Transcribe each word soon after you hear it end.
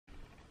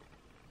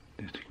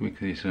Just to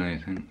quickly say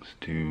thanks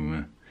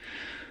to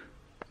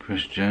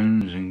Chris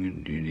Jones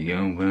and Judy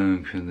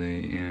Goldberg for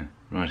the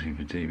Writing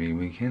for TV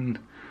weekend.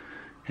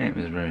 It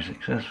was very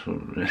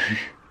successful, really.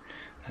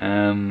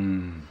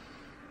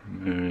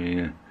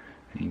 Very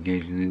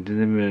engagingly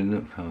delivered.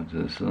 Look forward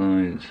to the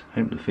slides.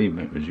 Hope the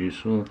feedback was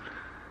useful.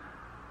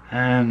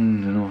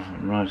 And an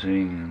awesome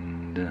writing,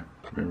 and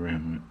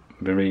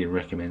very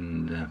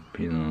recommend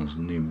Pilar's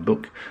new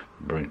book,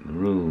 Break the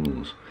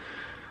Rules.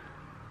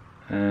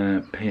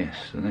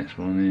 P.S. The next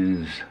one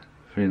is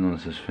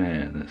Freelancers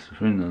Fair. That's the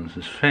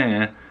Freelancers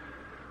Fair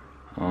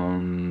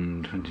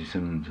on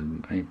 27th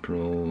of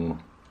April,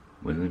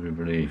 with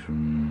everybody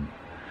from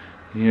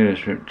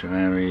Eurostrip to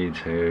Harry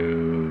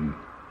to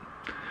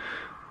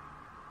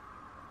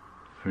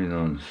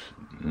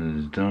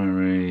Freelancer's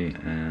Diary,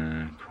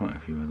 quite a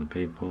few other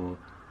people.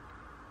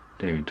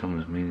 David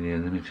Thomas Media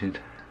Limited,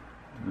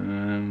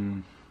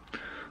 all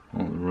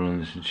the Royal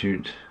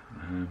Institute,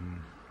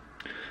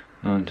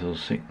 9 till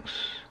 6,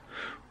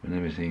 when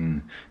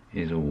everything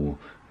is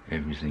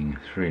everything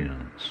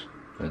freelance.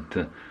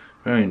 But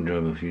very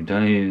enjoyable few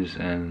days,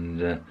 and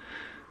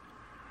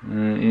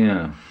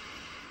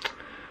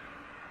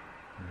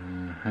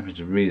happy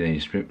to read any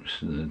scripts,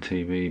 the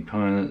TV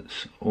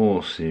pilots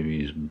or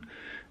series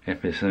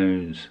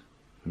episodes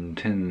from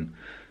 10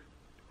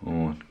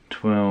 or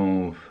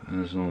 12,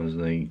 as long as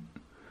they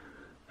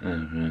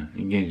are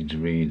engaging to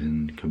read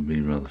and could be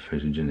rather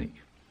photogenic.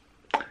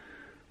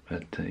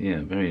 But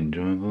very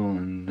enjoyable,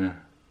 and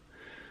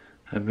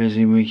a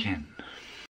busy weekend.